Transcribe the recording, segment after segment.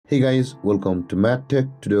Hey guys, welcome to MadTech.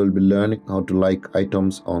 Today we'll be learning how to like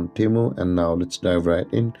items on Temu, and now let's dive right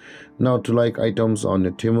in. Now to like items on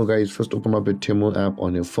your Temu, guys, first open up a Temu app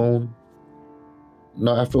on your phone.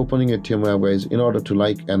 Now after opening a Temu app, guys, in order to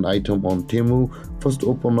like an item on Temu, first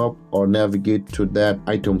open up or navigate to that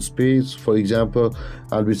item space. For example,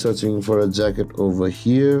 I'll be searching for a jacket over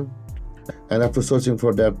here. And after searching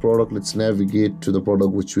for that product, let's navigate to the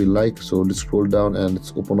product which we like. So let's scroll down and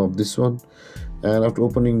let's open up this one. And after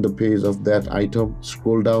opening the page of that item,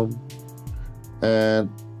 scroll down, and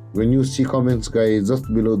when you see comments, guys,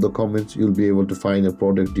 just below the comments you'll be able to find a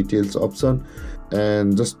product details option,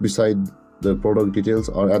 and just beside the product details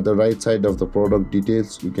or at the right side of the product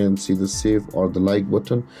details you can see the save or the like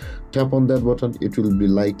button. Tap on that button, it will be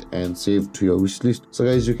liked and saved to your wish list. So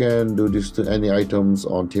guys, you can do this to any items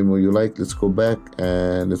on Temu you like. Let's go back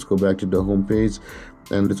to the home page,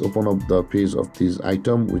 and let's open up the page of this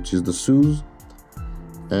item, which is the shoes,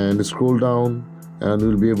 and scroll down and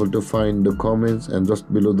we'll be able to find the comments, and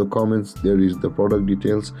just below the comments there is the product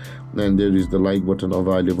details, and there is the like button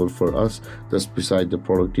available for us just beside the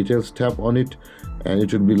product details. Tap on it and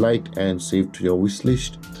it will be liked and saved to your wish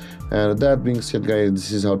list. And that being said, guys,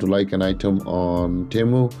 this is how to like an item on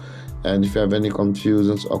Temu. And if you have any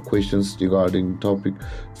confusions or questions regarding the topic,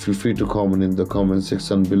 feel free to comment in the comment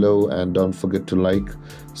section below, and don't forget to like,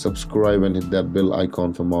 subscribe and hit that bell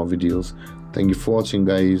icon for more videos. Thank you for watching,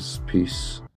 guys. Peace.